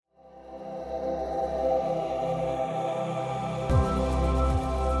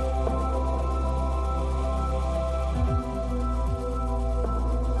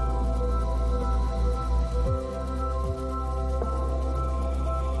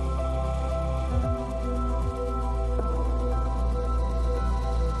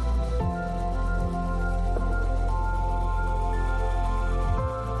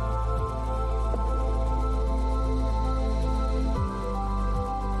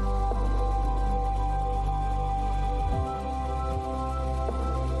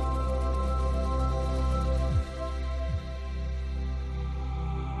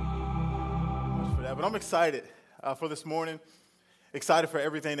But I'm excited for this morning, excited for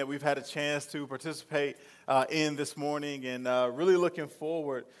everything that we've had a chance to participate in this morning, and really looking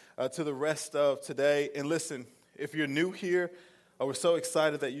forward to the rest of today. And listen, if you're new here, we're so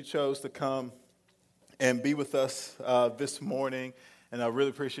excited that you chose to come and be with us this morning. And I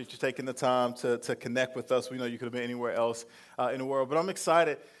really appreciate you taking the time to connect with us. We know you could have been anywhere else in the world, but I'm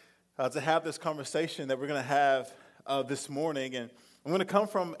excited to have this conversation that we're going to have this morning. And I'm going to come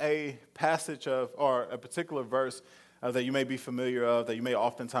from a passage or a particular verse that you may be familiar of, that you may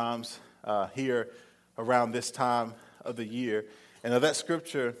oftentimes hear around this time of the year. And that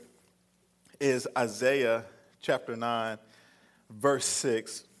scripture is Isaiah chapter 9, verse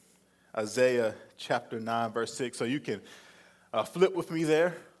 6. Isaiah chapter 9, verse 6. So you can flip with me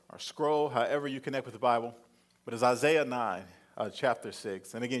there or scroll, however you connect with the Bible. But it's Isaiah 9, chapter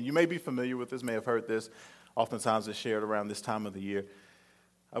 6. And again, you may be familiar with this, may have heard this. Oftentimes it's shared around this time of the year.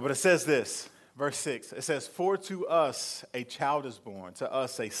 But it says this, verse 6. It says, "For to us a child is born, to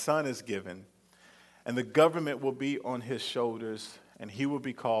us a son is given, and the government will be on his shoulders, and he will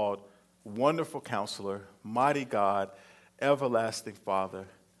be called Wonderful Counselor, Mighty God, Everlasting Father,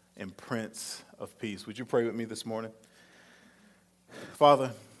 and Prince of Peace." Would you pray with me this morning?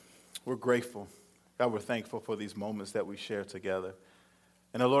 Father, we're grateful. God, we're thankful for these moments that we share together.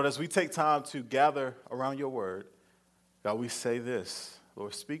 And Lord, as we take time to gather around your word, God, we say this,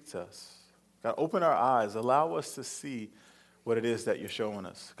 Lord, speak to us. God, open our eyes. Allow us to see what it is that you're showing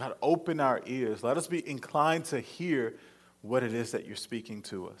us. God, open our ears. Let us be inclined to hear what it is that you're speaking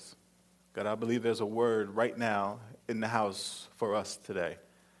to us. God, I believe there's a word right now in the house for us today.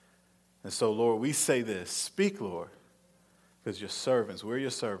 And so, Lord, we say this, speak, Lord, because you're servants. We're your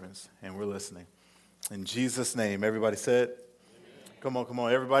servants, and we're listening. In Jesus' name, everybody said, come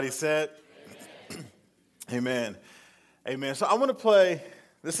on. Everybody said, amen. Amen. So I want to play,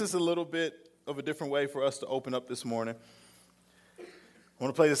 this is a little bit of a different way for us to open up this morning. I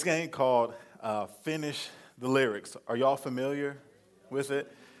want to play this game called Finish the Lyrics. Are y'all familiar with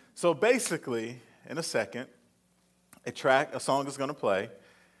it? So basically, in a second, a song is going to play,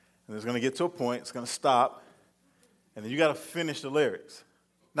 and it's going to get to a point, it's going to stop, and then you got to finish the lyrics.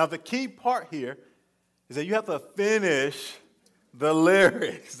 Now, the key part here is that you have to finish the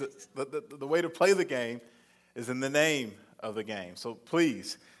lyrics. The way to play the game is in the name of the game. So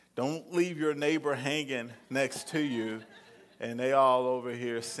please, don't leave your neighbor hanging next to you, and they all over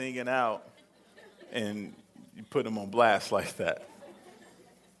here singing out, and you put them on blast like that.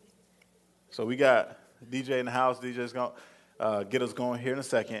 So we got DJ in the house. DJ's going to get us going here in a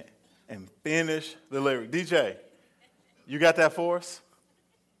second and finish the lyric. DJ, you got that for us?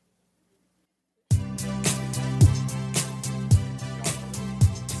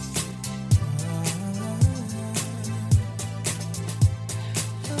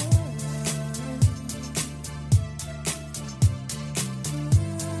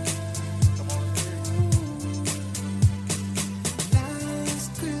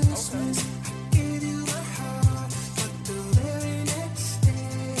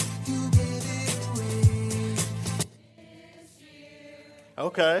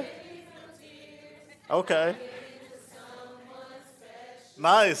 Okay.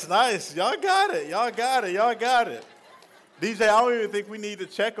 Nice. Y'all got it. DJ, I don't even think we need to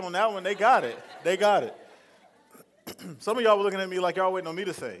check on that one. They got it. Some of y'all were looking at me like y'all waiting on me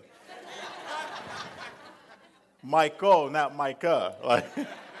to sing. Michael, not Micah. All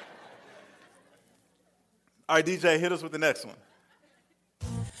right, DJ, hit us with the next one.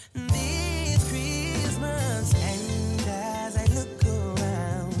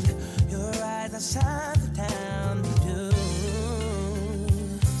 Shine the town too.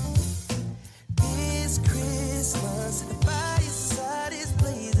 This Christmas, the fireside is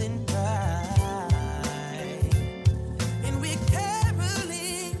blazing bright, and we're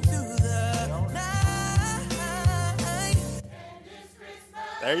caroling through the night.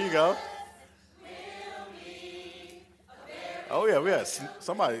 There you go. Oh yeah, we got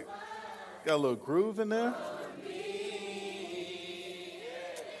somebody got a little groove in there.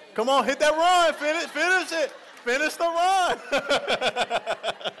 Come on, hit that run. Finish it. Finish the run.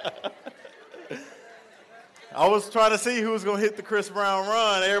 I was trying to see who was going to hit the Chris Brown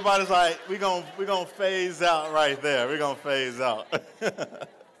run. Everybody's like, we're gonna phase out right there. We're going to phase out.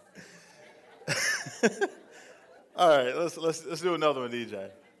 All right, let's do another one,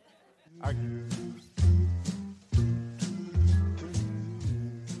 DJ.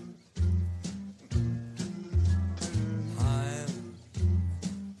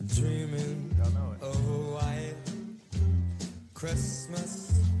 Dreaming of a white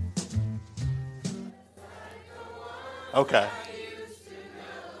Christmas. Okay.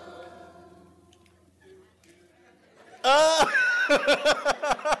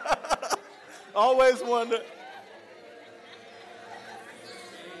 Always wonder.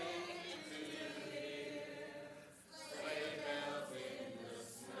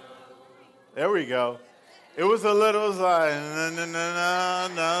 There we go. It was a little, it was like, na na na na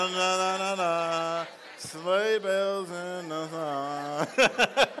na na na na, sleigh bells in the sun.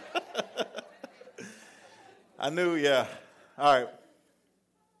 I knew, yeah. All right.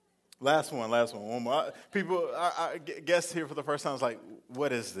 Last one. One more. People, I guess here for the first time, was like,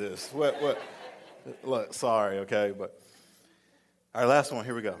 what is this? What? Look, sorry, okay, but. All right, last one.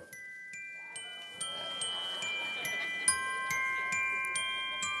 Here we go.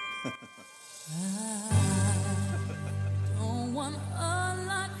 Don't want a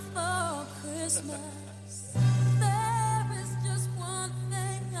lot for Christmas. There is just one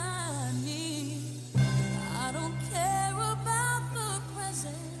thing I need. I don't care about the presents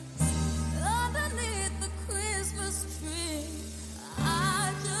underneath the Christmas tree.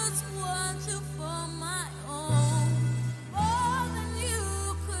 I just want you for my own, more than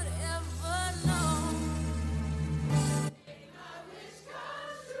you could ever know.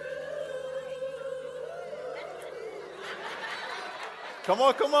 Come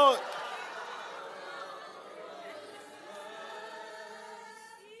on.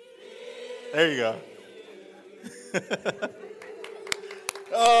 There you go.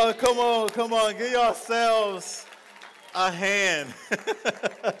 Oh, come on. Give yourselves a hand.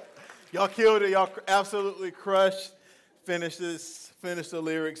 Y'all killed it. Y'all absolutely crushed. Finish the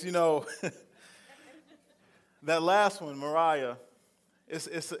lyrics. You know, that last one, Mariah,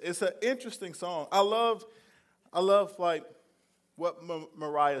 it's an interesting song. I love like what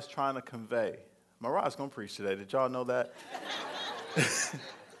Mariah's trying to convey. Mariah's going to preach today. Did y'all know that?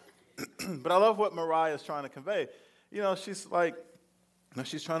 But I love what Mariah's trying to convey. You know, she's like,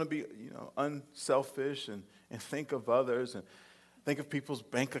 she's trying to be, unselfish and think of others and think of people's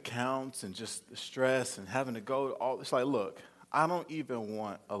bank accounts and just the stress and having to go all. It's like, look, I don't even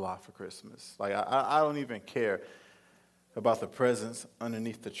want a lot for Christmas. Like, I don't even care about the presents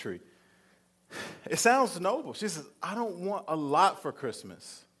underneath the tree. It sounds noble. She says, I don't want a lot for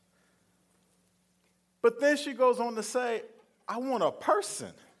Christmas. But then she goes on to say, I want a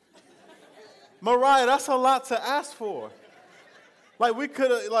person. Mariah, that's a lot to ask for. Like we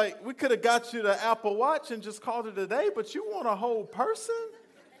could have got you the Apple Watch and just called it a day, but you want a whole person?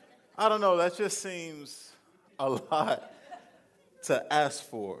 I don't know. That just seems a lot to ask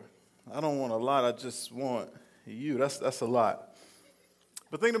for. I don't want a lot. I just want you. That's a lot.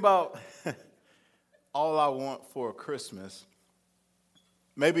 But thinking about all I want for Christmas,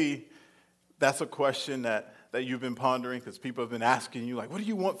 maybe that's a question that you've been pondering because people have been asking you, like, what do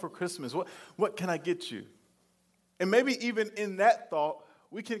you want for Christmas? What can I get you? And maybe even in that thought,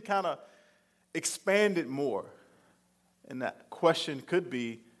 we can kind of expand it more. And that question could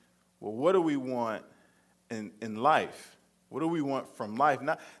be, well, what do we want in life? What do we want from life?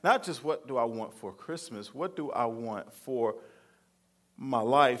 Not just what do I want for Christmas, what do I want for my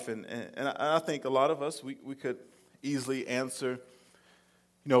life? And I think a lot of us, we could easily answer,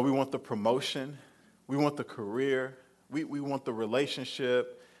 we want the promotion, we want the career, we want the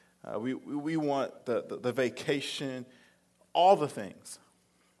relationship, we want the vacation, all the things.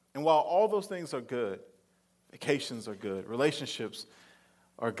 And while all those things are good, vacations are good, relationships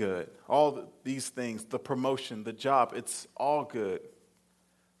are good, these things, the promotion, the job, it's all good.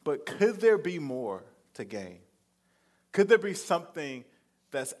 But could there be more to gain? Could there be something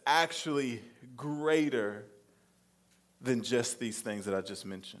that's actually greater than just these things that I just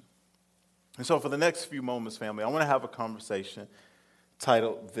mentioned? And so for the next few moments, family, I want to have a conversation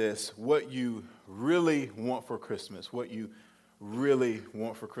titled this, What You Really Want for Christmas. What you really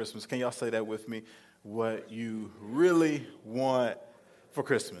want for Christmas. Can y'all say that with me? What you really want for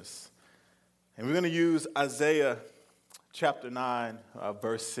Christmas. And we're going to use Isaiah chapter 9,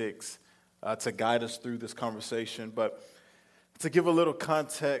 verse 6 to guide us through this conversation. But to give a little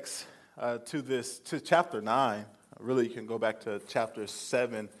context to chapter 9, really you can go back to chapters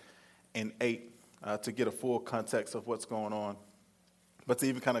 7 and 8 to get a full context of what's going on. But to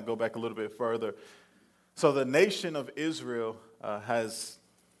even kind of go back a little bit further. So the nation of Israel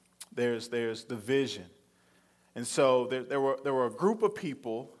there's division. And so there were a group of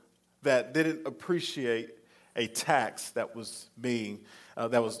people that didn't appreciate a tax that was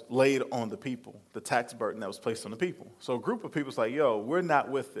that was laid on the people, the tax burden that was placed on the people. So a group of people was like, yo, we're not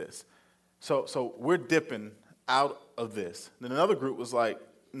with this. So we're dipping out of this. Then another group was like,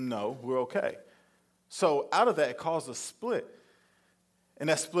 no, we're okay. So out of that, it caused a split. And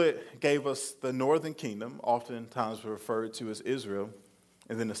that split gave us the northern kingdom, oftentimes referred to as Israel,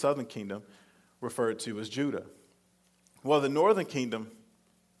 and then the southern kingdom, referred to as Judah. Well, the northern kingdom,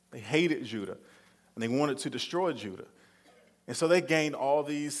 they hated Judah, and they wanted to destroy Judah. And so they formed all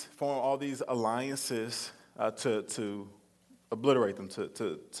these alliances to obliterate them,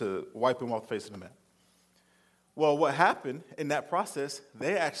 to wipe them off the face of the map. Well, what happened in that process,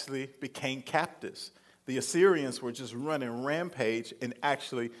 they actually became captives. The Assyrians were just running rampage and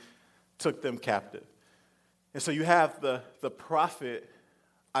actually took them captive. And so you have the prophet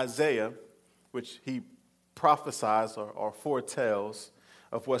Isaiah, which he prophesies or foretells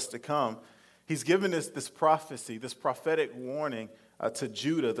of what's to come. He's given us this prophecy, this prophetic warning to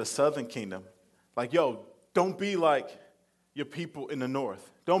Judah, the southern kingdom. Like, yo, don't be like your people in the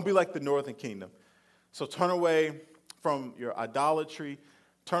north. Don't be like the northern kingdom. So turn away from your idolatry.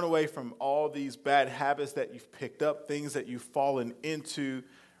 Turn away from all these bad habits that you've picked up, things that you've fallen into.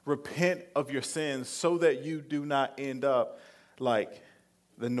 Repent of your sins so that you do not end up like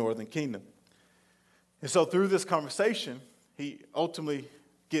the northern kingdom. And so through this conversation, he ultimately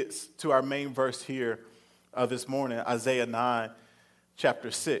gets to our main verse here this morning, Isaiah 9,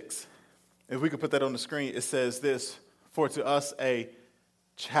 chapter 6. If we could put that on the screen, it says this: "For to us a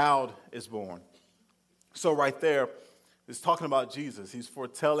child is born." So right there, it's talking about Jesus. He's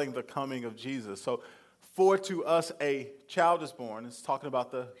foretelling the coming of Jesus. So for to us a child is born, it's talking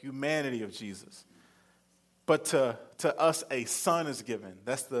about the humanity of Jesus. But to us a son is given.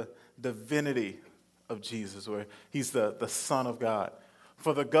 That's the divinity of Jesus, where he's the Son of God.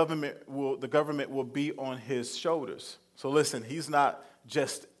 For the government will be on his shoulders. So listen, he's not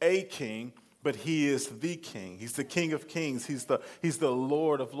just a king, but he is the king. He's the King of Kings. He's the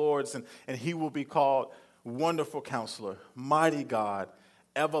Lord of Lords, and he will be called Wonderful Counselor, Mighty God,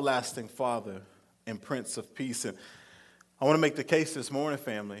 Everlasting Father, and Prince of Peace. And I want to make the case this morning,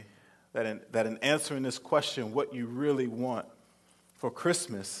 family, that in answering this question, what you really want for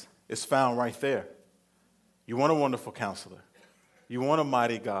Christmas is found right there. You want a wonderful counselor. You want a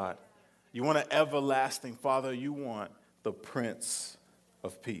mighty God. You want an everlasting Father. You want the Prince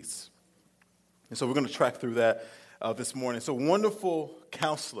of Peace. And so we're going to track through that this morning. So, wonderful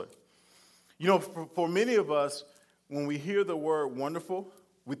counselor. You know, for many of us, when we hear the word wonderful,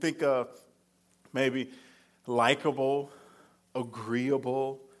 we think of maybe likable,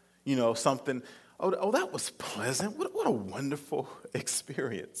 agreeable, something. Oh, that was pleasant. What a wonderful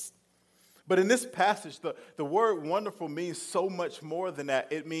experience. But in this passage, the word wonderful means so much more than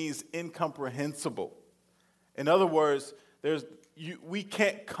that. It means incomprehensible. In other words, we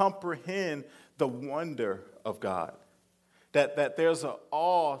can't comprehend the wonder of God. That there's an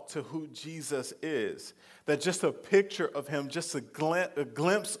awe to who Jesus is. That just a picture of him, just a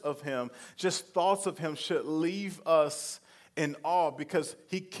glimpse of him, just thoughts of him should leave us in awe, because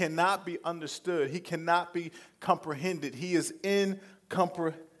he cannot be understood. He cannot be comprehended. He is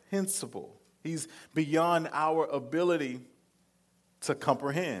incomprehensible. He's beyond our ability to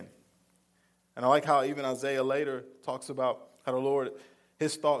comprehend. And I like how even Isaiah later talks about how the Lord,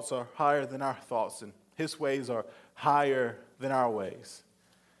 his thoughts are higher than our thoughts, and his ways are higher than our ways.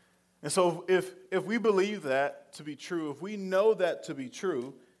 And so if we believe that to be true, if we know that to be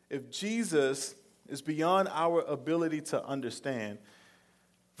true, if Jesus is beyond our ability to understand,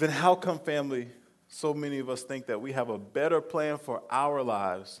 then how come, family, so many of us think that we have a better plan for our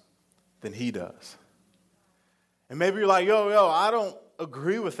lives than he does? And maybe you're like, yo, I don't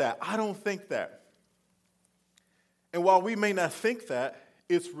agree with that. I don't think that. And while we may not think that,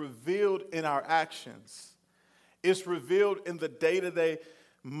 it's revealed in our actions. It's revealed in the day-to-day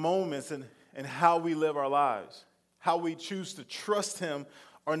moments and how we live our lives, how we choose to trust him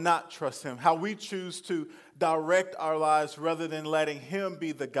or not trust him, how we choose to direct our lives rather than letting him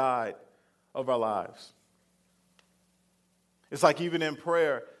be the guide of our lives. It's like even in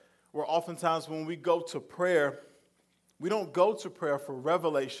prayer, where oftentimes when we go to prayer, we don't go to prayer for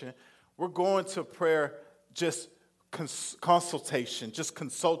revelation. We're going to prayer just consultation, just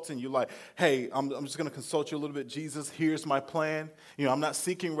consulting you, like, hey, I'm just going to consult you a little bit. Jesus, here's my plan. I'm not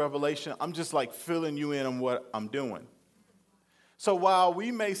seeking revelation. I'm just like filling you in on what I'm doing. So while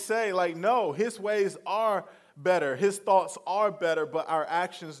we may say, like, no, his ways are better, his thoughts are better, but our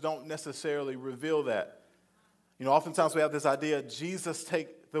actions don't necessarily reveal that. Oftentimes we have this idea, Jesus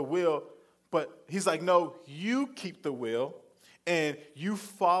take the wheel, but he's like, no, you keep the wheel and you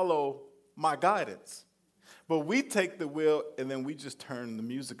follow my guidance. But we take the wheel and then we just turn the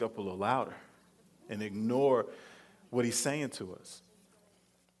music up a little louder and ignore what he's saying to us.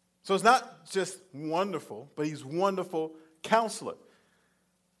 So it's not just wonderful, but he's wonderful counselor.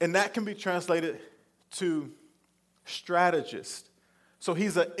 And that can be translated to strategist. So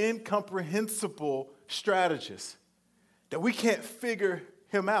he's an incomprehensible strategist that we can't figure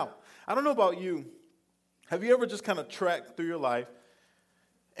him out. I don't know about you, Have you ever just kind of trekked through your life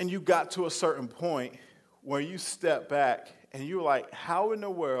and you got to a certain point where you step back and you're like, how in the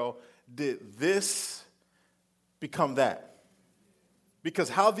world did this become that? Because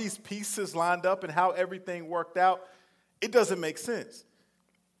how these pieces lined up and how everything worked out, it doesn't make sense.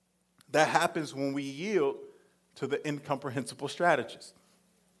 That happens when we yield to the incomprehensible strategist.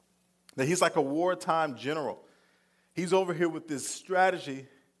 That he's like a wartime general. He's over here with this strategy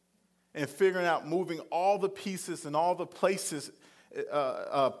and figuring out moving all the pieces and all the places,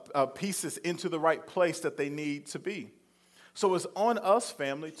 pieces into the right place that they need to be. So it's on us,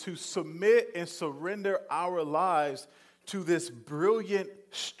 family, to submit and surrender our lives to this brilliant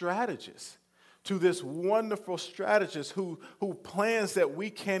strategist, to this wonderful strategist who plans that we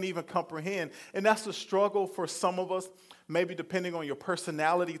can't even comprehend. And that's a struggle for some of us, maybe depending on your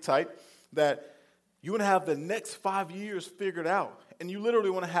personality type, that you want to have the next 5 years figured out. And you literally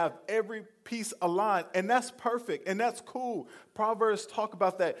want to have every piece aligned. And that's perfect. And that's cool. Proverbs talk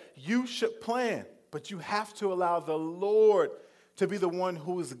about that. You should plan, but you have to allow the Lord to be the one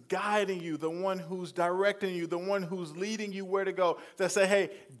who is guiding you, the one who's directing you, the one who's leading you where to go. That say,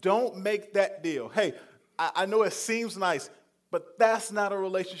 hey, don't make that deal. Hey, I know it seems nice, but that's not a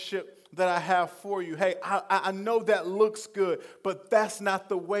relationship that I have for you. Hey, I know that looks good, but that's not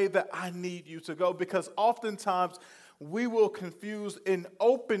the way that I need you to go. Because oftentimes we will confuse an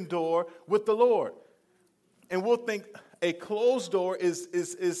open door with the Lord. And we'll think a closed door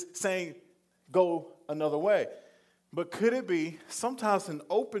is saying, go another way. But could it be sometimes an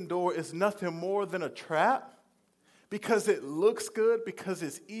open door is nothing more than a trap? Because it looks good, because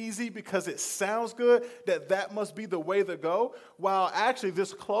it's easy, because it sounds good, that must be the way to go. While actually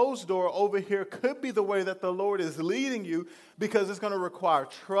this closed door over here could be the way that the Lord is leading you, because it's going to require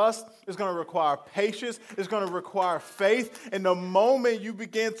trust, it's going to require patience, it's going to require faith. And the moment you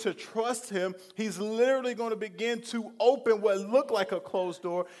begin to trust him, he's literally going to begin to open what looked like a closed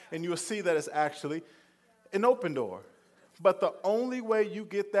door, and you'll see that it's actually an open door. But the only way you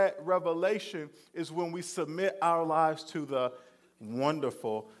get that revelation is when we submit our lives to the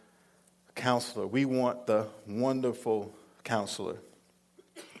wonderful counselor. We want the wonderful counselor.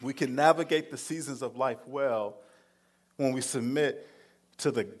 We can navigate the seasons of life well when we submit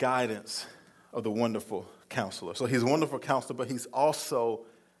to the guidance of the wonderful counselor. So he's a wonderful counselor, but he's also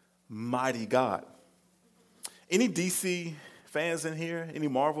mighty God. Any DC fans in here? Any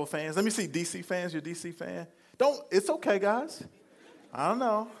Marvel fans? Let me see DC fans. You're a DC fan? It's okay, guys. I don't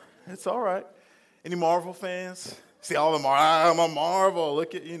know. It's all right. Any Marvel fans? See all the I'm a Marvel.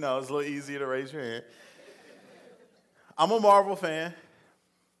 Look at, it's a little easier to raise your hand. I'm a Marvel fan.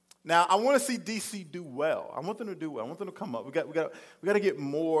 Now, I want to see DC do well. I want them to do well. I want them to come up. We got to get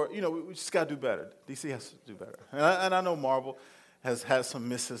more, we just got to do better. DC has to do better. And I know Marvel has had some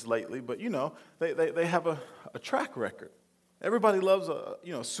misses lately, but, they have a track record. Everybody loves a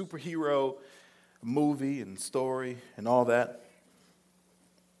superhero movie and story and all that.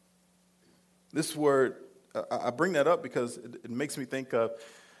 This word, I bring that up because it makes me think of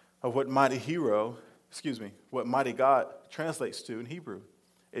what mighty God translates to in Hebrew.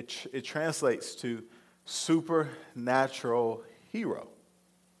 It translates to supernatural hero.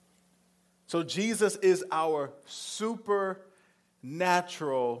 So Jesus is our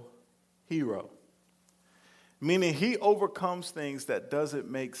supernatural hero, meaning he overcomes things that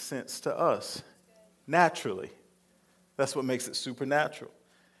doesn't make sense to us. Naturally. That's what makes it supernatural.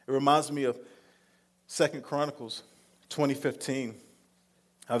 It reminds me of 2 Chronicles 20:15,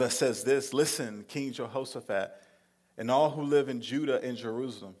 how that says this: listen, King Jehoshaphat, and all who live in Judah and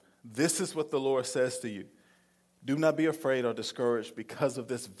Jerusalem, this is what the Lord says to you. Do not be afraid or discouraged because of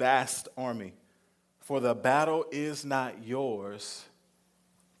this vast army, for the battle is not yours,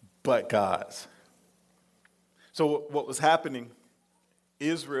 but God's. So what was happening,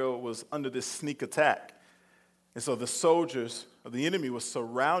 Israel was under this sneak attack. And so the soldiers of the enemy were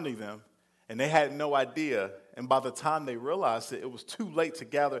surrounding them, and they had no idea. And by the time they realized it was too late to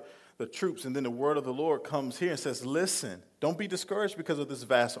gather the troops. And then the word of the Lord comes here and says, listen, don't be discouraged because of this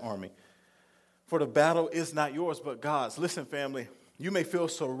vast army. For the battle is not yours, but God's. Listen, family, you may feel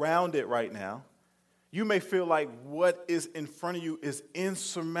surrounded right now. You may feel like what is in front of you is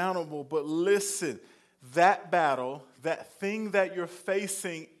insurmountable, but listen, that battle, that thing that you're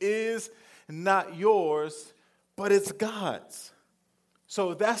facing is not yours, but it's God's.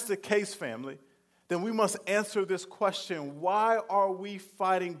 So if that's the case, family, then we must answer this question: why are we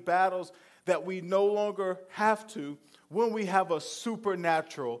fighting battles that we no longer have to when we have a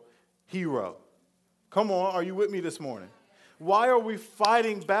supernatural hero? Come on, are you with me this morning? Why are we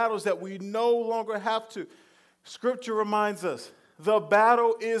fighting battles that we no longer have to? Scripture reminds us, the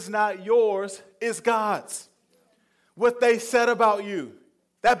battle is not yours, it's God's. What they said about you,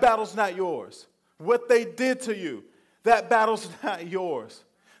 that battle's not yours. What they did to you, that battle's not yours.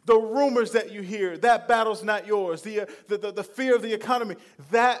 The rumors that you hear, that battle's not yours. The fear of the economy,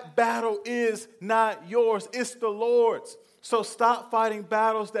 that battle is not yours. It's the Lord's. So stop fighting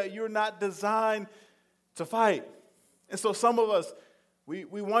battles that you're not designed to fight. And so some of us, we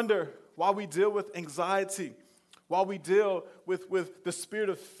wonder why we deal with anxiety, why we deal with the spirit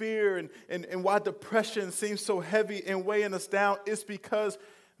of fear, and why depression seems so heavy and weighing us down. It's because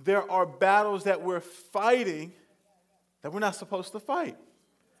there are battles that we're fighting that we're not supposed to fight.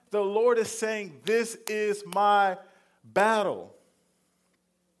 The Lord is saying, this is my battle.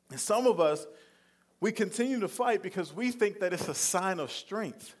 And some of us, we continue to fight because we think that it's a sign of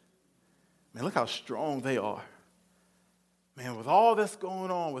strength. Man, look how strong they are. Man, with all that's going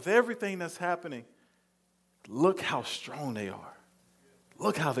on, with everything that's happening, look how strong they are.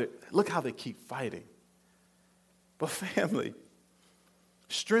 Look how they keep fighting. But family,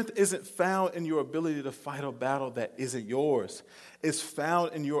 strength isn't found in your ability to fight a battle that isn't yours. It's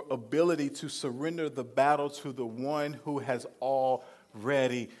found in your ability to surrender the battle to the one who has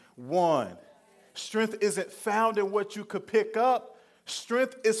already won. Strength isn't found in what you could pick up.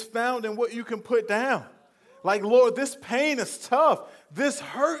 Strength is found in what you can put down. Like, Lord, this pain is tough. This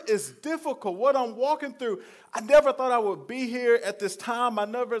hurt is difficult. What I'm walking through, I never thought I would be here at this time. I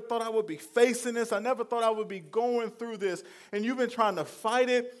never thought I would be facing this. I never thought I would be going through this. And you've been trying to fight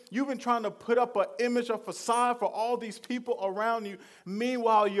it. You've been trying to put up an image, a facade for all these people around you.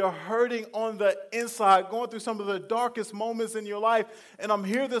 Meanwhile, you're hurting on the inside, going through some of the darkest moments in your life. And I'm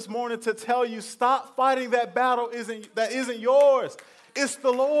here this morning to tell you, stop fighting that battle that isn't yours. It's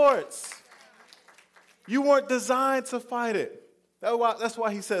the Lord's. You weren't designed to fight it. That's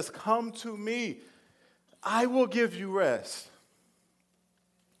why he says, come to me. I will give you rest.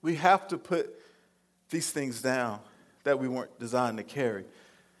 We have to put these things down that we weren't designed to carry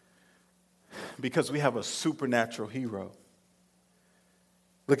because we have a supernatural hero.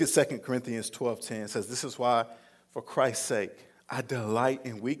 Look at 2 Corinthians 12:10. It says, this is why, for Christ's sake, I delight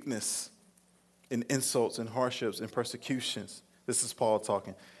in weakness, in insults, in hardships, in persecutions. This is Paul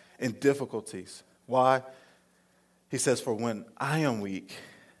talking. In difficulties. Why? He says, for when I am weak,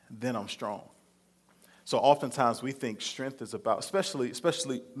 then I'm strong. So oftentimes we think strength is about,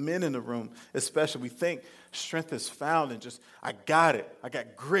 especially men in the room, we think strength is found in just, I got it. I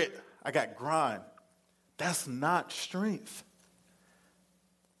got grit. I got grind. That's not strength.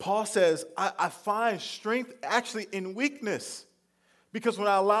 Paul says, I find strength actually in weakness. Because when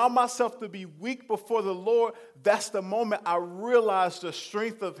I allow myself to be weak before the Lord, that's the moment I realize the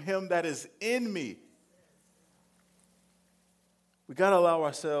strength of him that is in me. We got to allow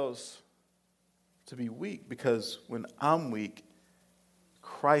ourselves to be weak because when I'm weak,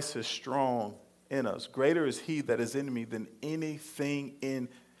 Christ is strong in us. Greater is he that is in me than anything in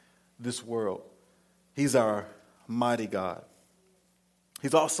this world. He's our mighty God.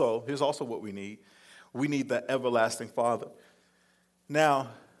 Here's also what we need. We need the everlasting Father. Now,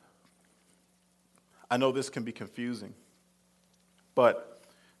 I know this can be confusing, but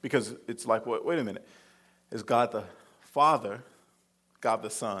because it's like, wait a minute. Is God the Father, God the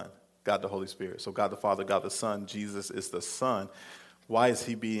Son, God the Holy Spirit? So God the Father, God the Son, Jesus is the Son. Why is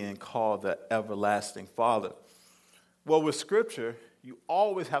he being called the everlasting Father? Well, with Scripture, you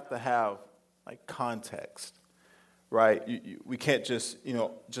always have to have like context, right? We can't just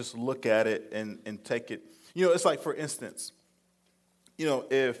look at it and take it. It's like, for instance,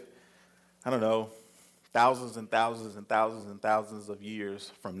 if, I don't know, thousands and thousands and thousands and thousands of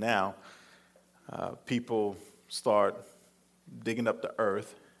years from now, people start digging up the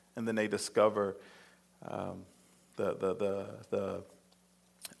earth, and then they discover the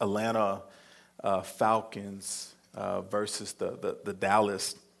Atlanta Falcons versus the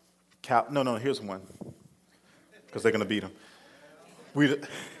Dallas No, here's one, because they're going to beat them.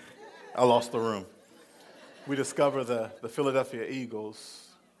 I lost the room. We discover the Philadelphia Eagles,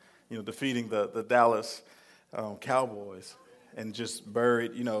 defeating the Dallas Cowboys, and just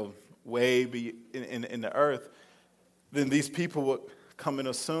buried, way in the earth. Then these people would come and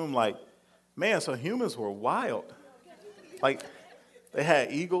assume, like, man, so humans were wild. Like, they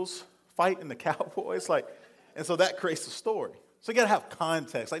had eagles fighting the Cowboys, and so that creates a story. So you got to have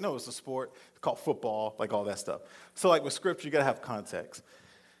context. No, it's a sport. It's called football, all that stuff. So with Scripture, you got to have context.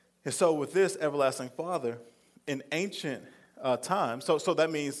 And so with this everlasting Father, in ancient times, so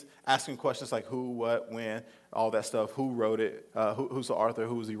that means asking questions like who, what, when, all that stuff, who wrote it, who's the author,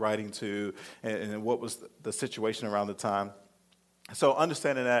 who was he writing to, and what was the situation around the time. So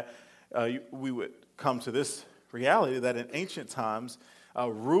understanding that, we would come to this reality that in ancient times,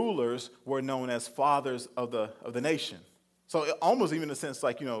 rulers were known as fathers of the nation. So almost even in a sense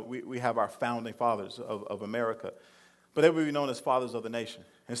like, we have our founding fathers of America, but they would be known as fathers of the nation.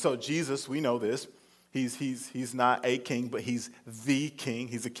 And so Jesus, we know this, he's not a king, but he's the king.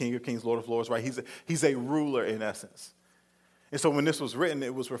 He's the King of Kings, Lord of Lords, right? He's a ruler in essence. And so when this was written,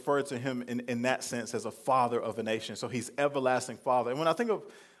 it was referred to him in that sense as a father of a nation. So he's everlasting father. And when I think of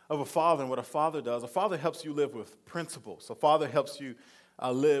a father and what a father does, a father helps you live with principles. A father helps you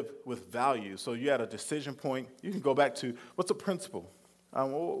live with values. So you're at a decision point. You can go back to what's a principle?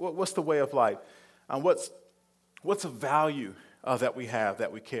 What's the way of life? What's a value that we have,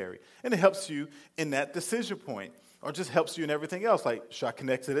 that we carry? And it helps you in that decision point, or just helps you in everything else. Like, should I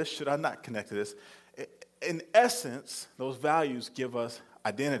connect to this? Should I not connect to this? In essence, those values give us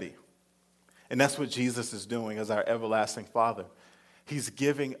identity. And that's what Jesus is doing as our everlasting Father. He's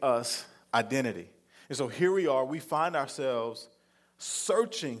giving us identity. And so here we are, we find ourselves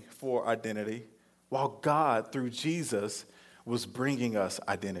searching for identity while God, through Jesus, was bringing us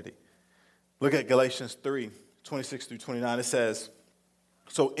identity. Look at Galatians 3:26 through 29. It says,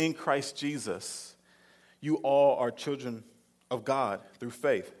 "So in Christ Jesus, you all are children of God through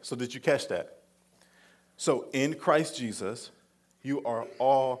faith." So did you catch that? So in Christ Jesus, you are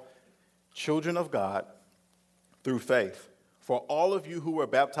all children of God through faith. For all of you who were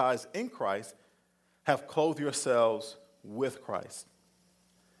baptized in Christ have clothed yourselves with Christ.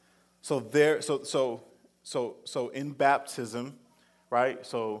 So in baptism, right?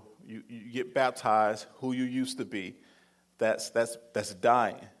 So you get baptized, who you used to be. That's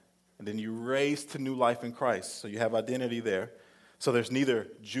dying. And then you raised to new life in Christ. So you have identity there. So there's neither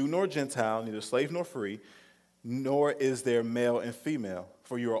Jew nor Gentile, neither slave nor free, nor is there male and female,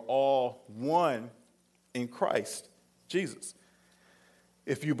 for you are all one in Christ Jesus.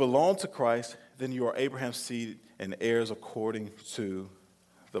 If you belong to Christ, then you are Abraham's seed and heirs according to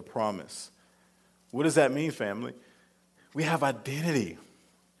the promise. What does that mean, family? We have identity,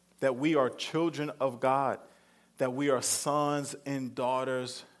 that we are children of God, that we are sons and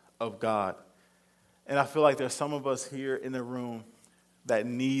daughters of God. And I feel like there's some of us here in the room that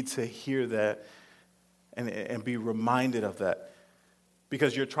need to hear that and be reminded of that.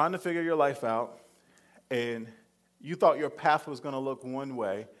 Because you're trying to figure your life out, and you thought your path was going to look one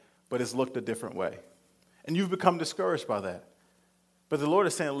way, but it's looked a different way. And you've become discouraged by that. But the Lord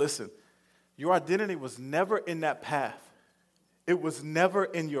is saying, listen, your identity was never in that path. It was never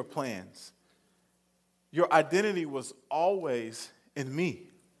in your plans. Your identity was always in me.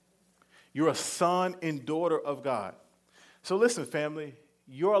 You're a son and daughter of God. So listen, family,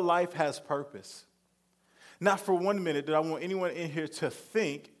 your life has purpose. Not for 1 minute did I want anyone in here to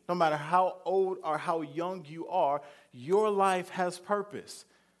think, no matter how old or how young you are, your life has purpose.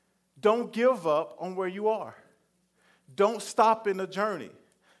 Don't give up on where you are. Don't stop in the journey.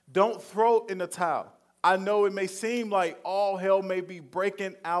 Don't throw in the towel. I know it may seem like all hell may be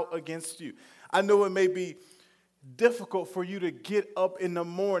breaking out against you. I know it may be difficult for you to get up in the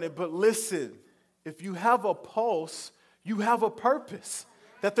morning, but listen, if you have a pulse, you have a purpose,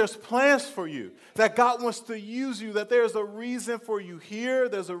 that there's plans for you, that God wants to use you, that there's a reason for you here,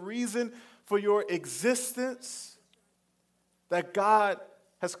 there's a reason for your existence, that God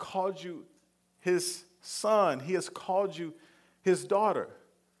has called you his son, he has called you his daughter.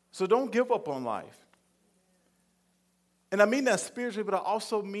 So don't give up on life. And I mean that spiritually, but I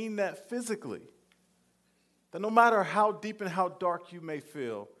also mean that physically. That no matter how deep and how dark you may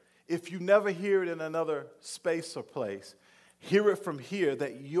feel, if you never hear it in another space or place, hear it from here,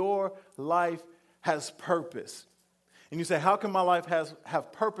 that your life has purpose. And you say, how can my life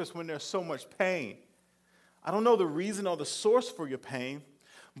have purpose when there's so much pain? I don't know the reason or the source for your pain,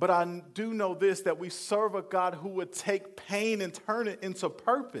 but I do know this, that we serve a God who would take pain and turn it into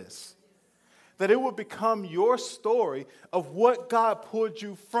purpose. That it would become your story of what God pulled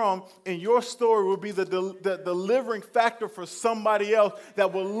you from, and your story will be the delivering factor for somebody else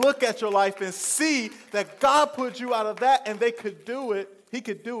that will look at your life and see that God pulled you out of that and they could do it. He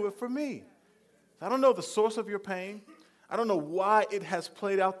could do it for me. I don't know the source of your pain. I don't know why it has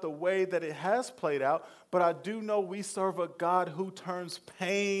played out the way that it has played out, but I do know we serve a God who turns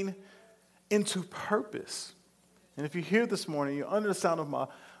pain into purpose. And if you're here this morning, you're under the sound of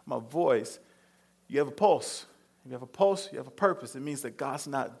my voice, you have a pulse. You have a pulse, you have a purpose. It means that God's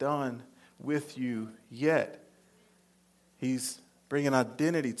not done with you yet. He's bringing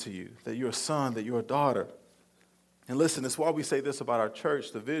identity to you, that you're a son, that you're a daughter. And listen, that's why we say this about our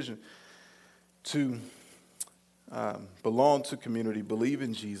church, the vision, to belong to community, believe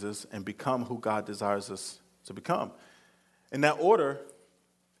in Jesus, and become who God desires us to become. And that order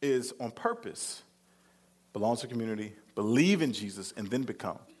is on purpose. Belong to community, believe in Jesus, and then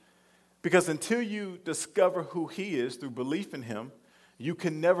become. Because until you discover who he is through belief in him, you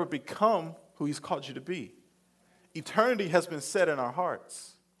can never become who he's called you to be. Eternity has been set in our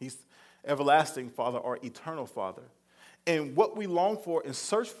hearts. He's everlasting Father or eternal Father. And what we long for and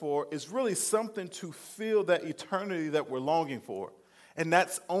search for is really something to fill that eternity that we're longing for. And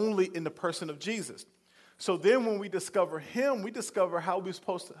that's only in the person of Jesus. So then when we discover him, we discover how we're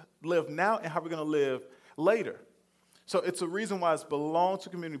supposed to live now and how we're going to live later. So it's a reason why it's belong to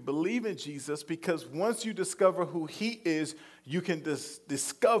community. Believe in Jesus, because once you discover who he is, you can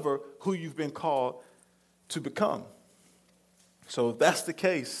discover who you've been called to become. So if that's the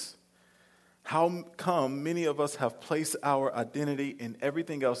case, how come many of us have placed our identity in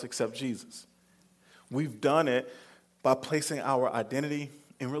everything else except Jesus? We've done it by placing our identity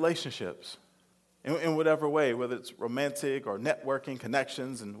in relationships, in whatever way, whether it's romantic or networking,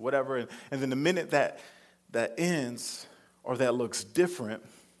 connections, and whatever. And then the minute that ends or that looks different,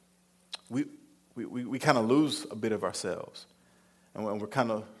 we kind of lose a bit of ourselves. And we're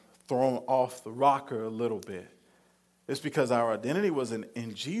kind of thrown off the rocker a little bit. It's because our identity wasn't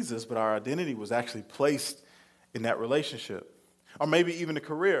in Jesus, but our identity was actually placed in that relationship. Or maybe even a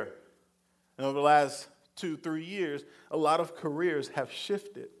career. And over the last 2-3 years, a lot of careers have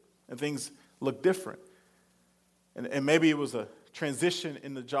shifted and things look different. And maybe it was a transition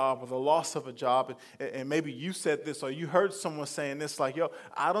in the job or the loss of a job. And maybe you said this or you heard someone saying this like, yo,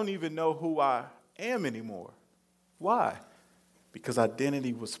 I don't even know who I am anymore. Why? Because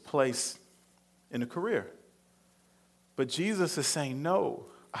identity was placed in a career. But Jesus is saying, no,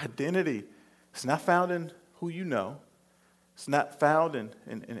 identity is not found in who you know. It's not found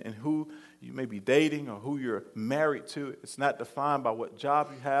in who you may be dating or who you're married to. It's not defined by what job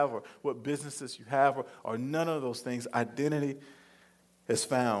you have or what businesses you have or none of those things. Identity is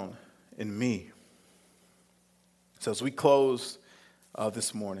found in me. So as we close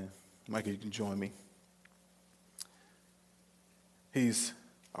this morning, Michael, you can join me. He's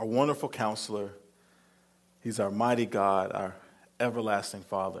our wonderful counselor. He's our mighty God, our everlasting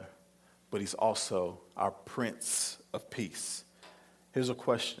Father, but he's also our Prince of Peace. Here's a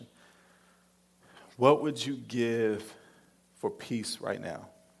question. What would you give for peace right now?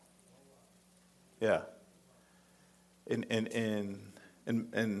 Yeah. And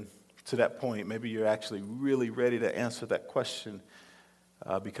to that point, maybe you're actually really ready to answer that question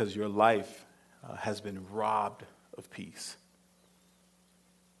because your life has been robbed of peace.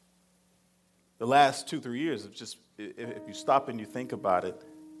 The last 2-3 years of just, if you stop and you think about it,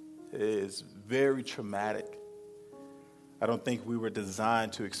 is very traumatic. I don't think we were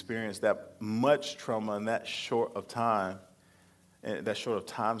designed to experience that much trauma in that short of time, that short of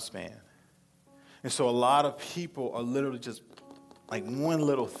time span. And so a lot of people are literally just like one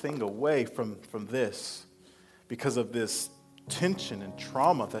little thing away from this because of this tension and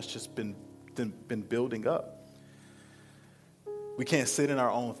trauma that's just been building up. We can't sit in our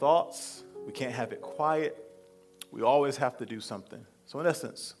own thoughts. We can't have it quiet. We always have to do something. So in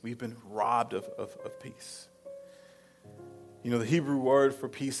essence, we've been robbed of peace. You know, the Hebrew word for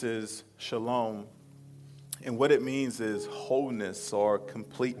peace is shalom. And what it means is wholeness or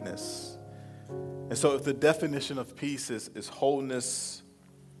completeness. And so if the definition of peace is wholeness,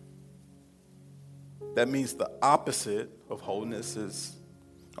 that means the opposite of wholeness is,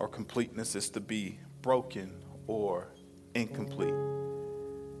 or completeness is to be broken or incomplete.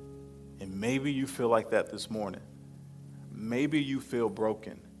 And maybe you feel like that this morning. Maybe you feel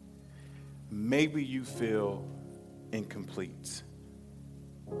broken. Maybe you feel incomplete.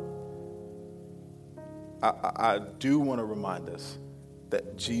 I do want to remind us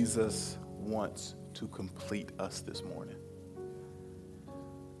that Jesus wants to complete us this morning.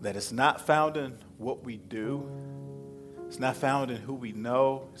 That it's not found in what we do. It's not found in who we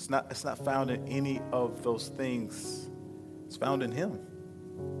know. It's not found in any of those things. It's found in him.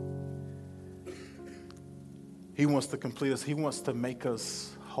 He wants to complete us. He wants to make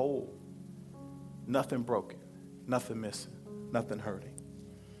us whole. Nothing broken, nothing missing, nothing hurting.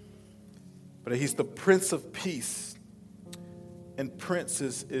 But he's the Prince of Peace. And Prince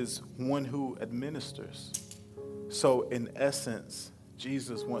is one who administers. So in essence,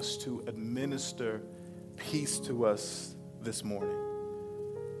 Jesus wants to administer peace to us this morning.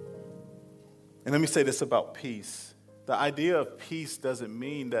 And let me say this about peace. The idea of peace doesn't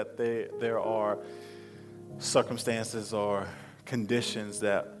mean that there are circumstances or conditions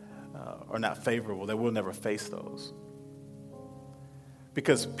that are not favorable, that we'll never face those.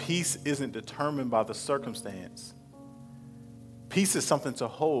 Because peace isn't determined by the circumstance. Peace is something to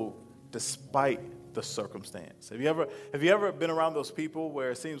hold despite the circumstance. Have you ever been around those people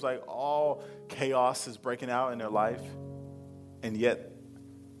where it seems like all chaos is breaking out in their life, and yet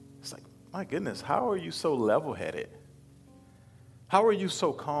it's like, my goodness, how are you so level-headed? How are you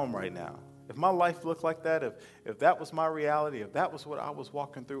so calm right now? If my life looked like that, if that was my reality, if that was what I was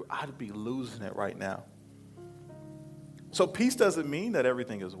walking through, I'd be losing it right now. So peace doesn't mean that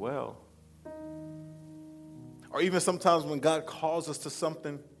everything is well. Or even sometimes when God calls us to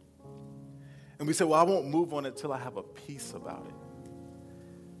something, and we say, well, I won't move on it till I have a peace about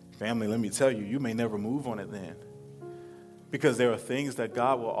it. Family, let me tell you, you may never move on it then. Because there are things that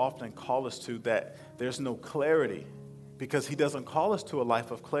God will often call us to that there's no clarity. Because he doesn't call us to a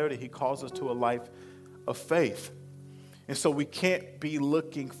life of clarity. He calls us to a life of faith. And so we can't be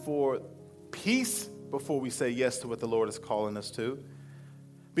looking for peace before we say yes to what the Lord is calling us to.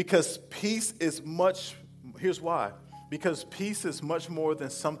 Because peace is here's why. Because peace is much more than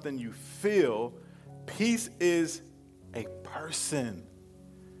something you feel. Peace is a person.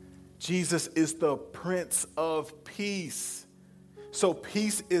 Jesus is the Prince of Peace. So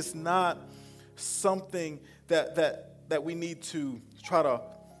peace is not something that we need to try to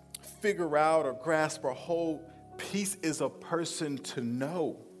figure out or grasp or hold. Peace is a person to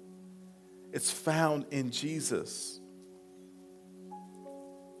know. It's found in Jesus.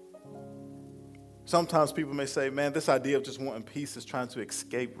 Sometimes people may say, man, this idea of just wanting peace is trying to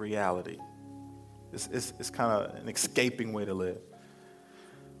escape reality. It's kind of an escaping way to live.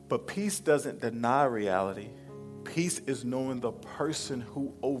 But peace doesn't deny reality. Peace is knowing the person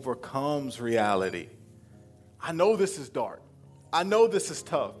who overcomes reality. I know this is dark. I know this is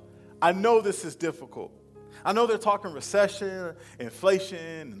tough. I know this is difficult. I know they're talking recession, inflation,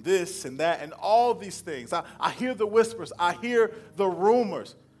 and this and that, and all these things. I hear the whispers. I hear the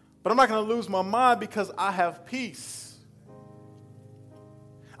rumors. But I'm not going to lose my mind because I have peace.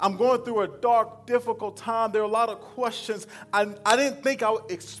 I'm going through a dark, difficult time. There are a lot of questions. I didn't think I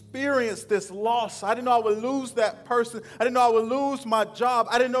would experience this loss. I didn't know I would lose that person. I didn't know I would lose my job.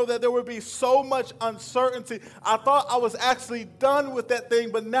 I didn't know that there would be so much uncertainty. I thought I was actually done with that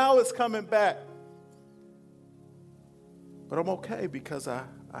thing, but now it's coming back. But I'm okay because I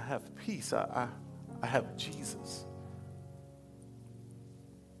have peace. I have Jesus.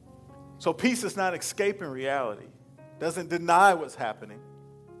 So peace is not escaping reality. Doesn't deny what's happening.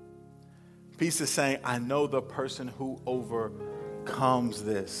 Peace is saying, I know the person who overcomes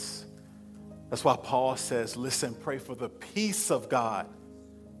this. That's why Paul says, listen, pray for the peace of God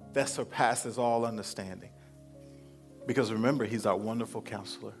that surpasses all understanding. Because remember, he's our wonderful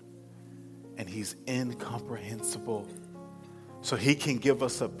counselor. And he's incomprehensible. So he can give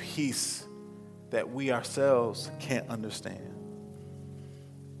us a peace that we ourselves can't understand.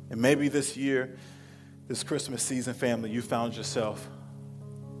 And maybe this year, this Christmas season, family, you found yourself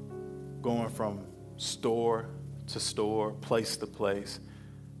going from store to store, place to place,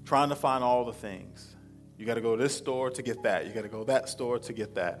 trying to find all the things. You got to go to this store to get that. You got to go to that store to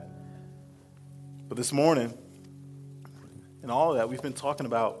get that. But this morning, in all of that, we've been talking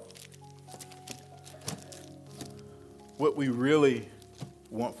about what we really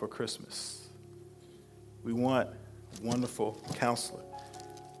want for Christmas. We want a wonderful counselor.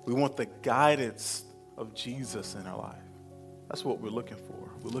 We want the guidance of Jesus in our life. That's what we're looking for.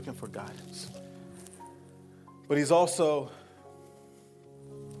 We're looking for guidance. But he's also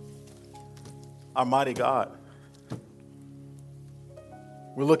our mighty God.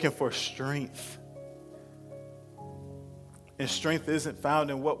 We're looking for strength. And strength isn't found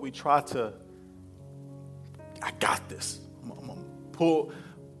in what we try to, I got this. I'm going to pull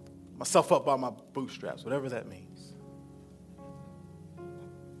myself up by my bootstraps, whatever that means.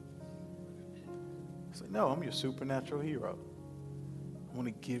 It's like, no, I'm your supernatural hero. I want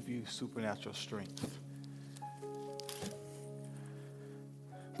to give you supernatural strength.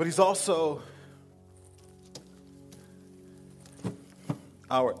 But he's also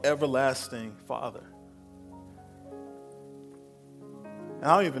our everlasting Father. And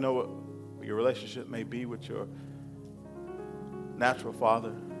I don't even know what your relationship may be with your natural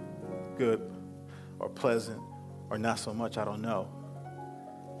father, good or pleasant or not so much, I don't know.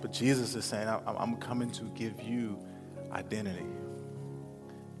 But Jesus is saying, I'm coming to give you identity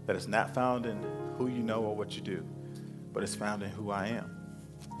that is not found in who you know or what you do, but it's found in who I am.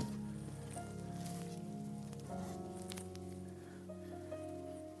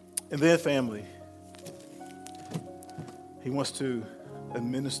 And then family, he wants to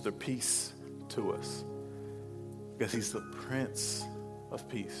administer peace to us because he's the Prince of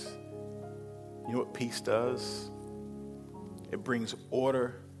Peace. You know what peace does? It brings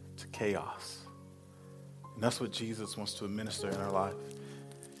order to chaos. And that's what Jesus wants to administer in our life.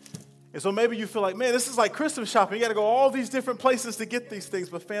 And so maybe you feel like, man, this is like Christmas shopping. You got to go all these different places to get these things.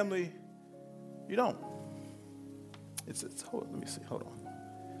 But family, you don't. Let me see. Hold on.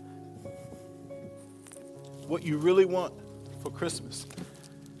 What you really want for Christmas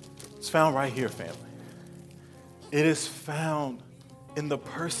is found right here, family. It is found in the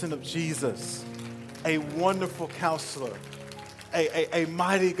person of Jesus, a wonderful counselor, a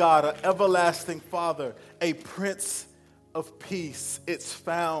mighty God, an everlasting Father, a Prince of Peace. It's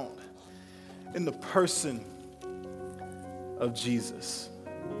found in the person of Jesus.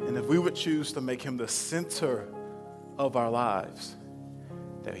 And if we would choose to make him the center of our lives,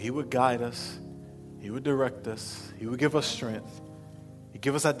 that he would guide us, he would direct us, he would give us strength, he'd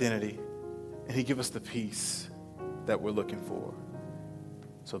give us identity, and he'd give us the peace that we're looking for.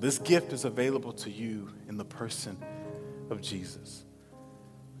 So this gift is available to you in the person of Jesus.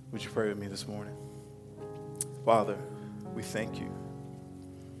 Would you pray with me this morning? Father, we thank you.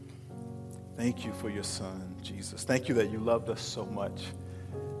 Thank you for your son, Jesus. Thank you that you loved us so much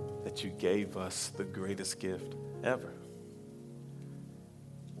that you gave us the greatest gift ever.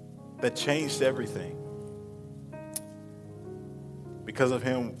 That changed everything. Because of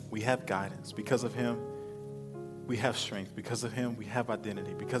him, we have guidance. Because of him, we have strength. Because of him, we have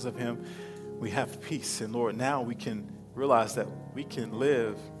identity. Because of him, we have peace. And Lord, now we can realize that we can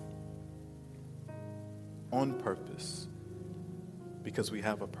live on purpose because we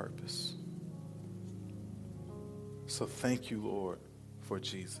have a purpose. So thank you, Lord, for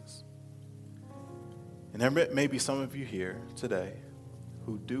Jesus. And there may be some of you here today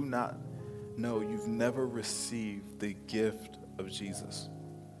who do not know you've never received the gift of Jesus.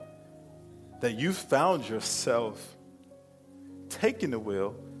 That you found yourself taking the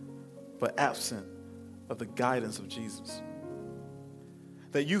wheel, but absent of the guidance of Jesus.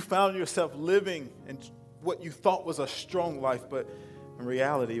 That you found yourself living in what you thought was a strong life, but in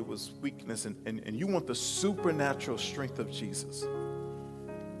reality it was weakness, and you want the supernatural strength of Jesus.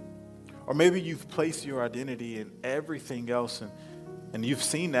 Or maybe you've placed your identity in everything else, and you've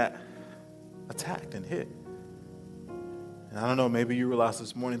seen that attacked and hit. And I don't know, maybe you realize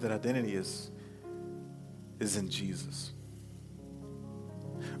this morning that identity is in Jesus.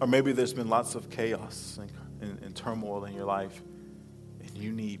 Or maybe there's been lots of chaos and turmoil in your life, and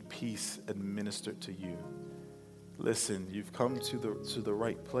you need peace administered to you. Listen, you've come to the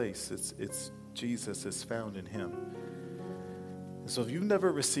right place. It's Jesus. It's found in him. And so if you've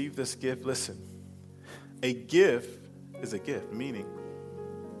never received this gift, listen, a gift is a gift, meaning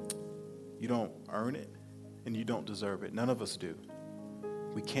you don't earn it and you don't deserve it. None of us do.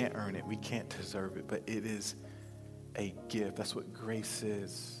 We can't earn it. We can't deserve it, but it is a gift. That's what grace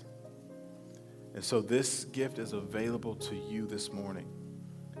is. And so this gift is available to you this morning.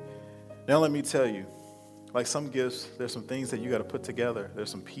 Now let me tell you, like some gifts, there's some things that you got to put together. There's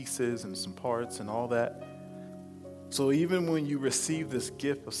some pieces and some parts and all that. So even when you receive this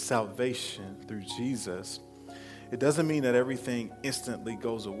gift of salvation through Jesus, it doesn't mean that everything instantly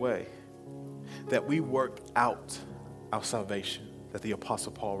goes away. That we work out our salvation, that the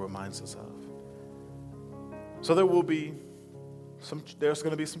Apostle Paul reminds us of. So there's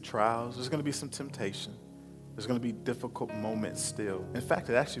going to be some trials, there's going to be some temptation, there's going to be difficult moments still. In fact,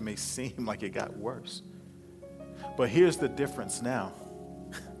 it actually may seem like it got worse. But here's the difference now.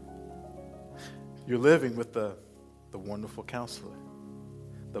 You're living with the wonderful counselor,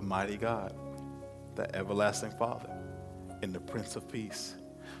 the mighty God, the everlasting Father, and the Prince of Peace,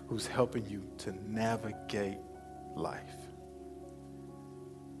 who's helping you to navigate life.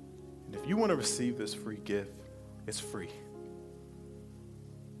 And if you want to receive this free gift, it's free.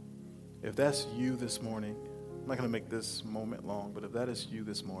 If that's you this morning, I'm not going to make this moment long, but if that is you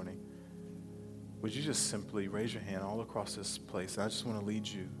this morning, would you just simply raise your hand all across this place? And I just want to lead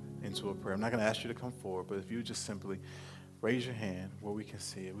you into a prayer. I'm not going to ask you to come forward, but if you just simply raise your hand where we can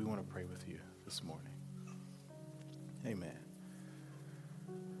see it, we want to pray with you this morning. Amen.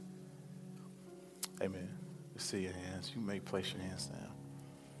 Amen. You see your hands. You may place your hands down.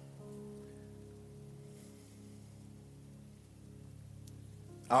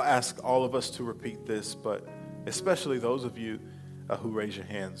 I'll ask all of us to repeat this, but especially those of you who raise your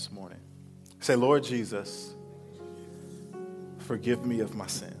hand this morning. Say, Lord Jesus, forgive me of my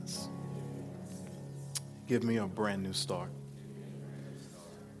sins. Give me a brand new start.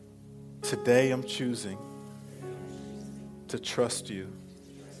 Today I'm choosing to trust you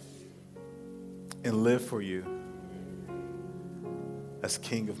and live for you as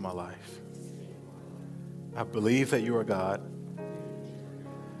King of my life. I believe that you are God.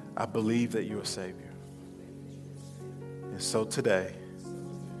 I believe that you are Savior. And so today,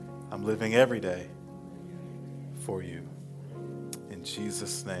 I'm living every day for you. In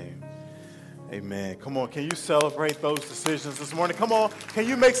Jesus' name, Amen. Come on, can you celebrate those decisions this morning? Come on, can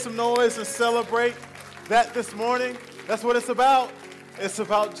you make some noise and celebrate that this morning? That's what it's about. It's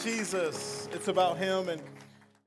about Jesus. It's about him. And